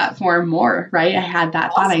XYZ platform more, right? I had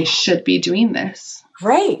that thought I should be doing this.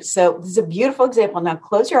 Great. So this is a beautiful example. Now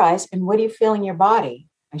close your eyes and what do you feel in your body?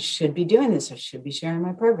 I should be doing this. I should be sharing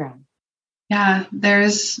my program. Yeah,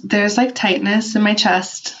 there's like tightness in my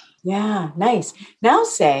chest. Yeah, nice. Now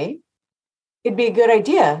say, it'd be a good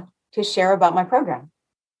idea to share about my program.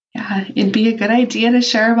 Yeah, it'd be a good idea to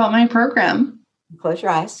share about my program. Close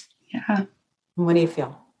your eyes. Yeah. And what do you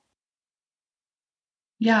feel?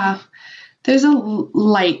 Yeah, there's a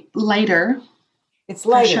lighter. It's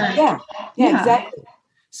lighter. Sure. Yeah, exactly.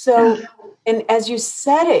 So, and as you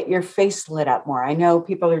said it, your face lit up more. I know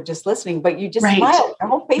people are just listening, but you just smiled. Your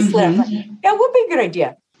whole face lit up. Like, yeah, would be a good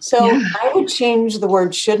idea. So Yeah. I would change the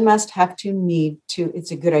word should, must, have to, need to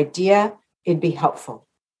it's a good idea. It'd be helpful.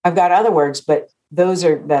 I've got other words, but those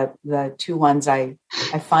are the two ones I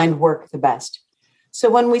find work the best. So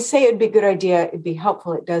when we say it'd be a good idea, it'd be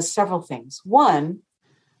helpful, it does several things. One,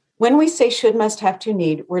 when we say should, must, have to,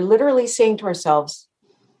 need, we're literally saying to ourselves,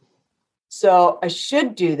 so I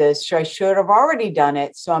should do this. I should have already done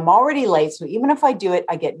it. So I'm already late. So even if I do it,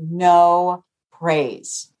 I get no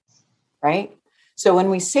praise, right? So when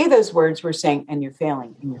we say those words, we're saying, and you're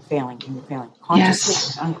failing, and you're failing, and you're failing, consciously,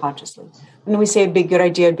 Yes. and unconsciously. When we say it'd be a good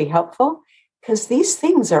idea, it'd be helpful, because these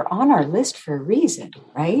things are on our list for a reason,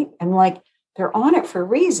 right? And like, they're on it for a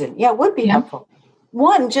reason. Yeah, it would be helpful.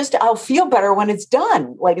 One, just I'll feel better when it's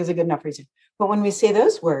done, like is a good enough reason. But when we say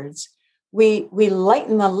those words, we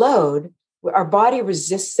lighten the load. Our body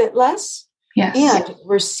resists it less. Yes. And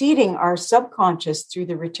we're seeding our subconscious through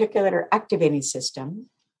the reticular activating system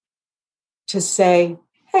to say,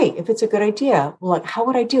 hey, if it's a good idea, well, like, how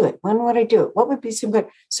would I do it? When would I do it? What would be some good?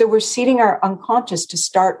 So we're seeding our unconscious to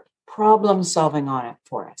start problem solving on it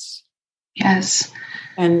for us. Yes.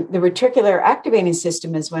 And the reticular activating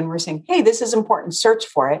system is when we're saying, hey, this is important, search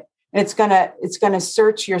for it. And it's gonna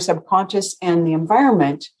search your subconscious and the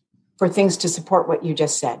environment for things to support what you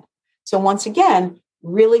just said. So once again,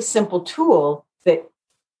 really simple tool that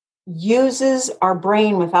uses our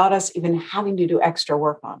brain without us even having to do extra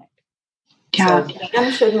work on it. Yeah. So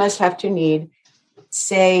can, should, must, have to, need,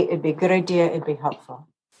 say it'd be a good idea, it'd be helpful.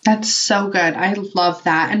 That's so good. I love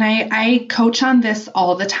that. And I coach on this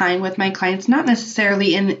all the time with my clients, not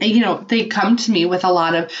necessarily in, they come to me with a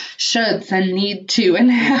lot of shoulds and need to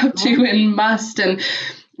and have to and must and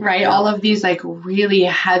right. All of these like really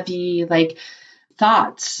heavy, like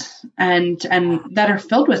thoughts and that are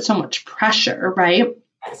filled with so much pressure. Right.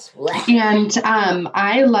 And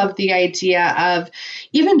I love the idea of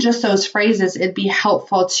even just those phrases, it'd be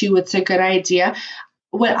helpful to, it's a good idea.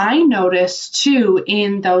 What I noticed too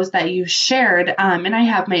in those that you shared, and I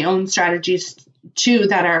have my own strategies too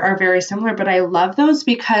that are very similar, but I love those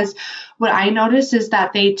because what I noticed is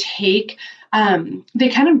that they take, they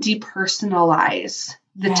kind of depersonalize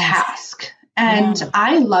the task. And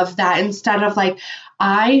I love that instead of like,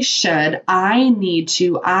 I should, I need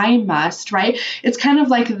to, I must, right? It's kind of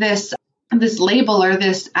like this label or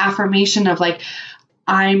this affirmation of like,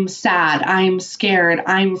 I'm sad, I'm scared,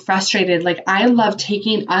 I'm frustrated. Like I love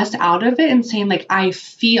taking us out of it and saying like, I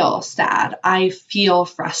feel sad, I feel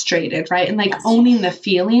frustrated, right? And like owning the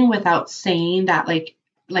feeling without saying that like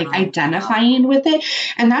identifying with it.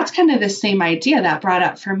 And that's kind of the same idea that brought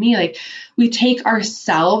up for me. Like we take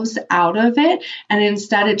ourselves out of it and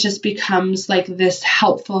instead it just becomes like this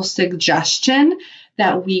helpful suggestion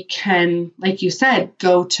that we can, like you said,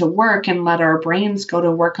 go to work and let our brains go to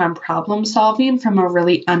work on problem solving from a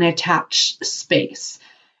really unattached space.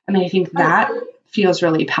 And I think that feels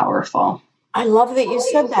really powerful. I love that you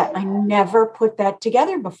said that. I never put that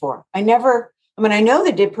together before. I know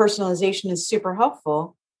that depersonalization is super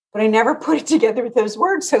helpful, but I never put it together with those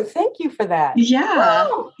words. So thank you for that. Yeah.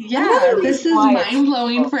 Wow. Yeah. This is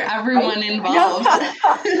mind-blowing for everyone involved.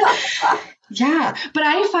 Yeah. But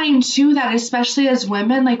I find too that especially as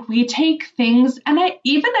women, like we take things and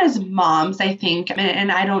even as moms, I think,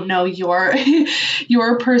 and I don't know your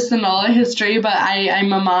personal history, but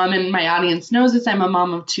I'm a mom and my audience knows this. I'm a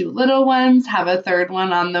mom of 2 little ones, have a 3rd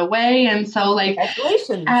one on the way. And so like,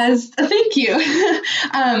 thank you.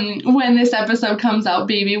 When this episode comes out,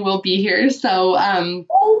 baby will be here. So,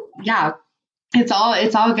 yeah. It's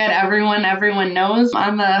all good. Everyone knows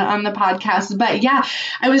on the podcast. But yeah,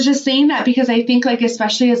 I was just saying that because I think like,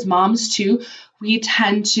 especially as moms too, we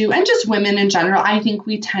tend to, and just women in general, I think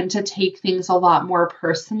we tend to take things a lot more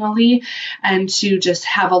personally and to just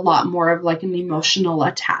have a lot more of like an emotional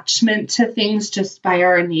attachment to things just by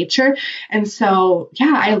our nature. And so,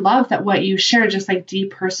 yeah, I love that what you share, just like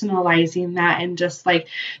depersonalizing that and just like,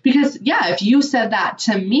 because yeah, if you said that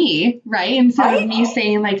to me, right, instead of me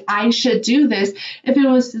saying like, I should do this, if it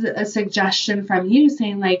was a suggestion from you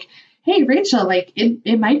saying like, hey, Rachel, like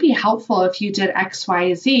it might be helpful if you did X,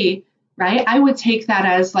 Y, Z, right? I would take that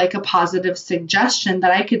as like a positive suggestion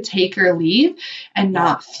that I could take or leave and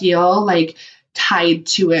not feel like tied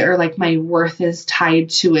to it or like my worth is tied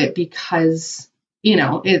to it because,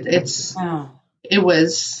 it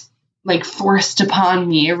was like forced upon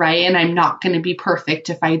me, right? And I'm not going to be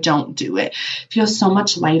perfect if I don't do it. It feels so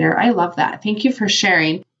much lighter. I love that. Thank you for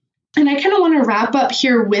sharing. And I kind of want to wrap up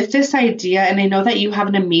here with this idea. And I know that you have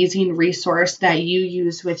an amazing resource that you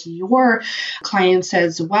use with your clients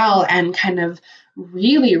as well and kind of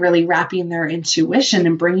really, really wrapping their intuition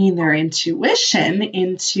and bringing their intuition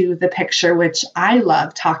into the picture, which I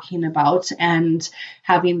love talking about, and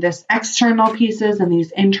having this external pieces and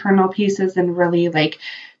these internal pieces, and really like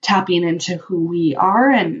tapping into who we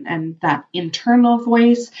are and that internal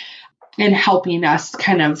voice, and helping us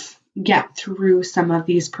kind of get through some of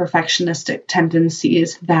these perfectionistic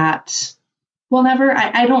tendencies that will never,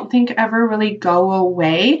 I don't think, ever really go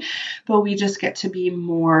away, but we just get to be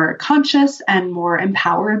more conscious and more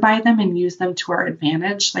empowered by them and use them to our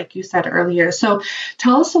advantage, like you said earlier. So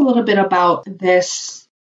tell us a little bit about this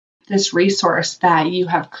resource that you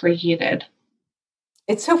have created.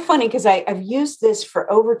 It's so funny because I've used this for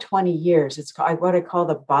over 20 years. It's called, what I call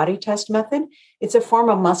the body test method. It's a form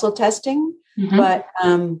of muscle testing. But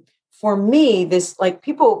for me, this, like,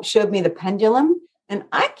 people showed me the pendulum, and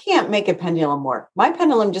I can't make a pendulum work. My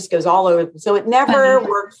pendulum just goes all over. So it never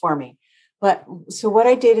worked for me. But so what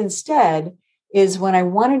I did instead is, when I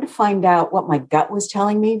wanted to find out what my gut was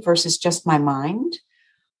telling me versus just my mind,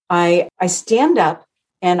 I stand up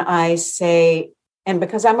and I say, and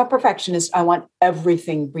because I'm a perfectionist, I want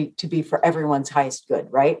everything to be for everyone's highest good,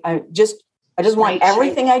 right? I just want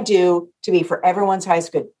everything I do to be for everyone's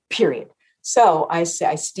highest good, period. So I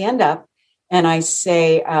stand up and I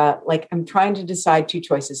say, like, I'm trying to decide two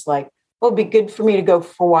choices, like, well, it'd be good for me to go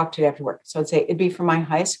for a walk today after work. So I'd say it'd be for my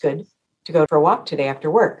highest good to go for a walk today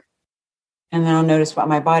after work. And then I'll notice what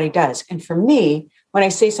my body does. And for me, when I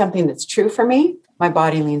say something that's true for me, my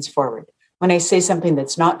body leans forward. When I say something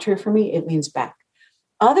that's not true for me, it leans back.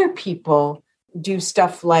 Other people do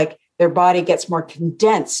stuff like their body gets more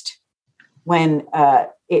condensed when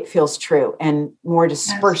it feels true, and more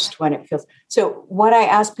dispersed when it feels. So what I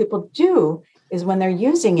ask people to do is, when they're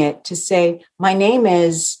using it, to say, my name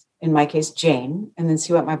is, in my case, Jane, and then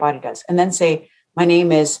see what my body does. And then say, my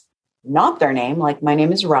name is not their name, like my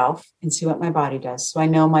name is Ralph, and see what my body does. So I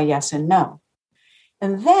know my yes and no.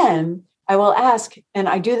 And then I will ask, and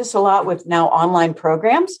I do this a lot with now online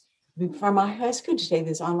programs, for my highest good to take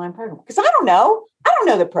this online program, because I don't know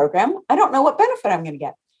the program. I don't know what benefit I'm going to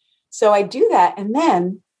get. So I do that. And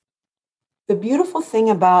then the beautiful thing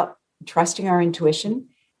about trusting our intuition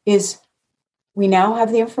is we now have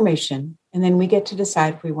the information, and then we get to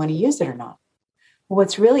decide if we want to use it or not. Well,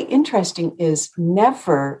 what's really interesting is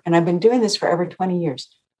never, and I've been doing this for over 20 years,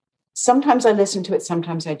 sometimes I listen to it,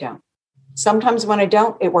 sometimes I don't. Sometimes when I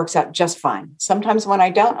don't, it works out just fine. Sometimes when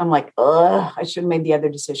I don't, I'm like, I should have made the other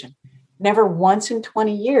decision. Never once in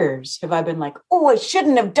 20 years have I been like, I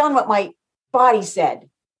shouldn't have done what my body said.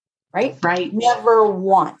 Right? Never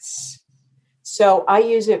once. So I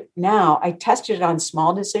use it now. I tested it on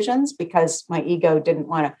small decisions because my ego didn't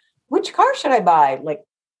want to, which car should I buy? Like,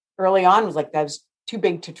 early on was like, that was too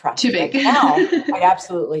big to trust. Too big. Like, now I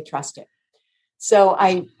absolutely trust it. So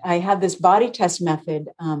I have this body test method,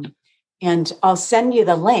 and I'll send you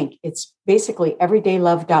the link. It's basically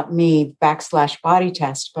everydaylove.me/body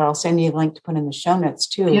test, but I'll send you a link to put in the show notes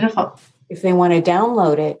too. Beautiful. If they want to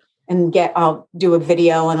download it and I'll do a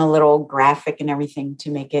video and a little graphic and everything to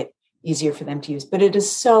make it easier for them to use. But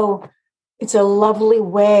it's a lovely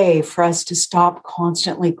way for us to stop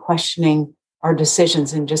constantly questioning our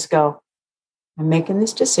decisions and just go, I'm making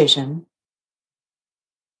this decision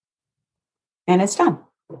and it's done.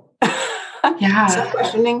 Yeah. So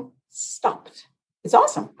questioning stopped. It's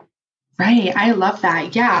awesome. Right. I love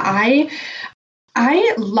that. Yeah.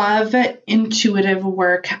 I love intuitive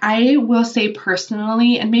work. I will say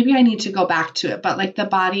personally, and maybe I need to go back to it, but like the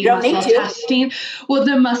body muscle testing, well,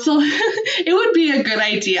 the muscle, it would be a good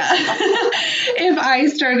idea if I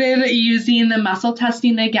started using the muscle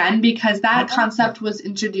testing again, because that concept was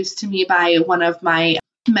introduced to me by one of my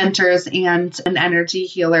mentors and an energy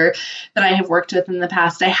healer that I have worked with in the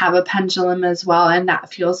past. I have a pendulum as well, and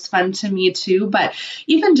that feels fun to me too. But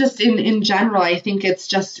even just in general, I think it's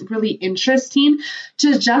just really interesting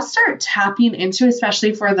to just start tapping into,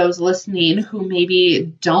 especially for those listening who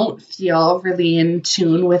maybe don't feel really in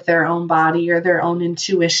tune with their own body or their own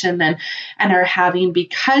intuition, and are having,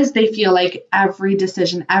 because they feel like every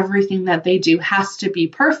decision, everything that they do has to be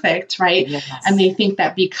perfect, right? Yes. And they think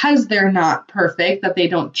that because they're not perfect, that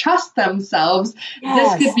they don't trust themselves.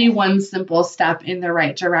 Yes. This could be one simple step in the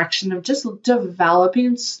right direction of just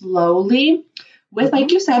developing slowly with,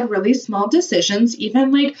 like you said, really small decisions,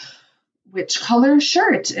 even like which color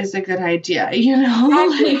shirt is a good idea,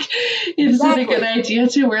 Exactly. Like, is it a good idea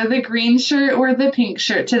to wear the green shirt or the pink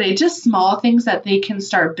shirt today? Just small things that they can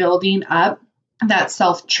start building up that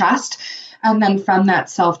self-trust. And then from that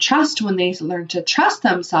self-trust, when they learn to trust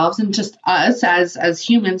themselves, and just us as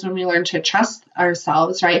humans, when we learn to trust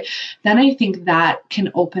ourselves, right, then I think that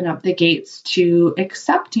can open up the gates to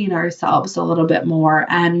accepting ourselves a little bit more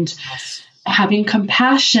and having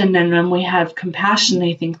compassion. And when we have compassion,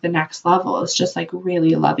 I think the next level is just like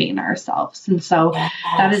really loving ourselves. And so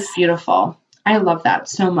that is beautiful. I love that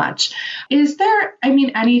so much. Is there,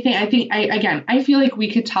 anything, I feel like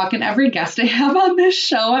we could talk, and every guest I have on this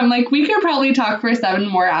show, I'm like, we could probably talk for 7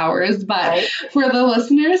 more hours, but for the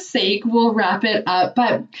listeners' sake, we'll wrap it up.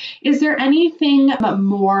 But is there anything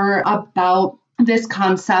more about this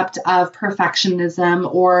concept of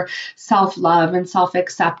perfectionism or self-love and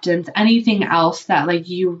self-acceptance, anything else that like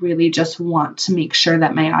you really just want to make sure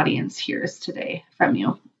that my audience hears today from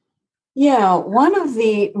you? Yeah, one of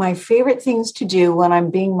my favorite things to do when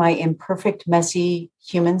I'm being my imperfect, messy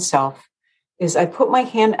human self is I put my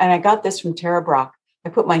hand, and I got this from Tara Brach. I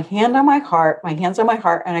put my hands on my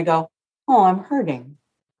heart, and I go, oh, I'm hurting.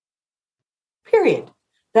 Period.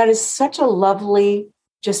 That is such a lovely,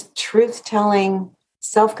 just truth-telling,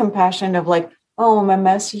 self-compassion of like, oh, I'm a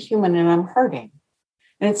messy human and I'm hurting.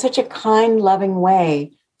 And it's such a kind, loving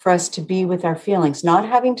way for us to be with our feelings, not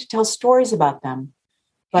having to tell stories about them,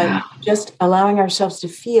 but just allowing ourselves to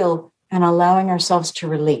feel and allowing ourselves to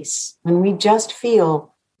release. When we just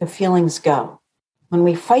feel, the feelings go. When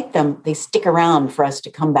we fight them, they stick around for us to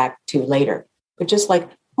come back to later. But just like,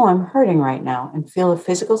 oh, I'm hurting right now, and feel the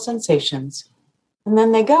physical sensations. And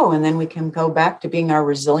then they go. And then we can go back to being our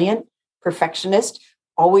resilient perfectionist,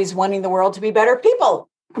 always wanting the world to be better people.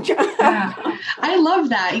 I love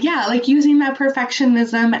that. Yeah. Like using that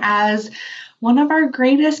perfectionism as one of our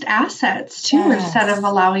greatest assets too, instead of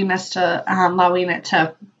allowing it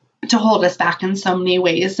to hold us back in so many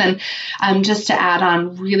ways. And just to add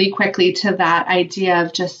on really quickly to that idea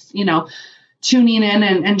of just, tuning in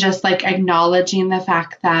and just like acknowledging the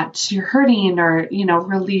fact that you're hurting or,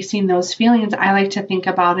 releasing those feelings. I like to think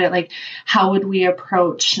about it like, how would we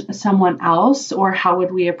approach someone else, or how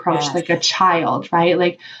would we approach like a child, right?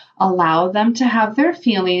 Like allow them to have their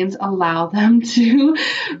feelings, allow them to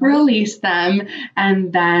release them,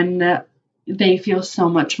 and then they feel so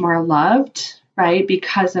much more loved, right?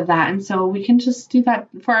 Because of that. And so we can just do that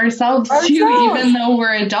for ourselves too, even though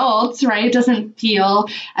we're adults, right? It doesn't feel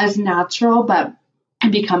as natural, but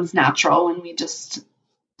it becomes natural when we just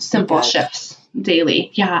simple shifts daily.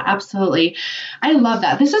 Yeah, absolutely. I love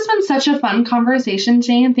that. This has been such a fun conversation,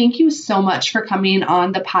 Jane. Thank you so much for coming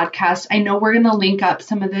on the podcast. I know we're going to link up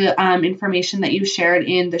some of the information that you shared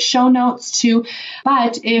in the show notes too.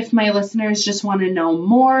 But if my listeners just want to know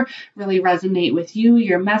more, really resonate with you,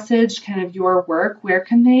 your message, kind of your work, where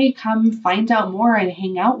can they come find out more and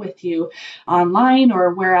hang out with you online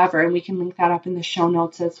or wherever? And we can link that up in the show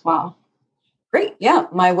notes as well. Great. Yeah.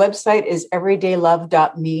 My website is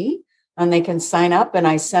everydaylove.me. And they can sign up, and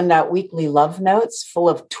I send out weekly love notes full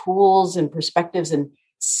of tools and perspectives and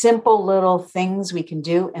simple little things we can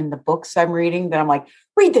do in the books I'm reading that I'm like,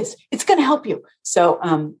 read this, it's going to help you.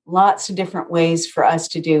 So lots of different ways for us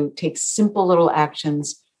to take simple little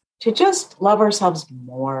actions to just love ourselves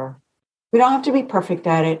more. We don't have to be perfect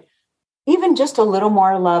at it. Even just a little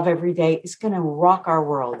more love every day is going to rock our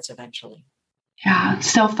worlds eventually. Yeah,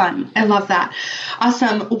 so fun. I love that.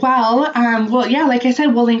 Awesome. Well, yeah, like I said,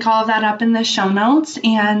 we'll link all of that up in the show notes,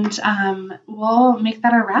 and we'll make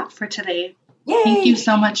that a wrap for today. Yay. Thank you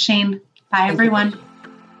so much, Shane. Bye, everyone.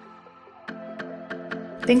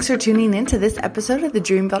 Thanks for tuning in to this episode of the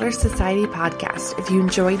Dream Builder Society podcast. If you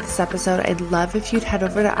enjoyed this episode, I'd love if you'd head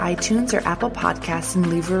over to iTunes or Apple Podcasts and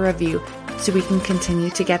leave a review so we can continue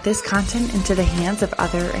to get this content into the hands of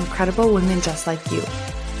other incredible women just like you.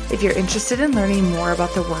 If you're interested in learning more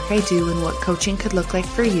about the work I do and what coaching could look like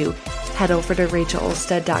for you, head over to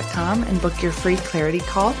rachelolstead.com and book your free clarity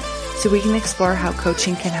call so we can explore how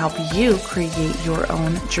coaching can help you create your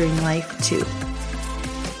own dream life too.